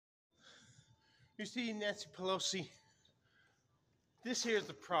You see, Nancy Pelosi, this here's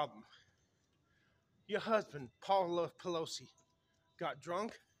the problem. Your husband, Paul Pelosi, got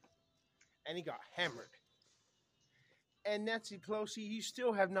drunk and he got hammered. And Nancy Pelosi, you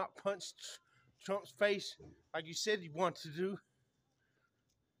still have not punched Trump's face like you said you want to do.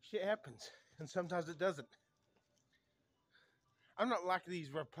 Shit happens, and sometimes it doesn't. I'm not like these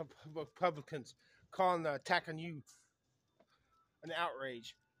Republicans calling the attack on you an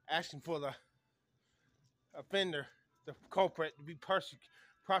outrage, asking for the offender, the culprit, to be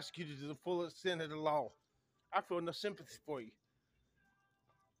prosecuted to the full extent of the law. I feel no sympathy for you.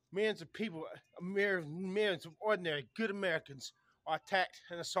 Millions of people, millions of ordinary, good Americans are attacked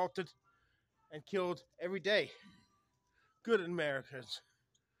and assaulted and killed every day. Good Americans.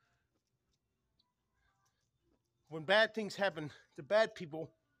 When bad things happen to bad people,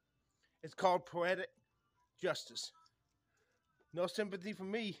 it's called poetic justice. No sympathy for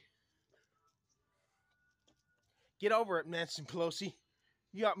me. Get over it, Nancy Pelosi.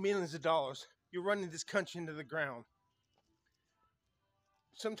 You got millions of dollars. You're running this country into the ground.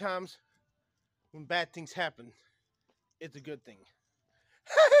 Sometimes, when bad things happen, it's a good thing.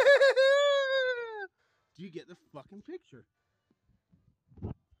 Do you get the fucking picture?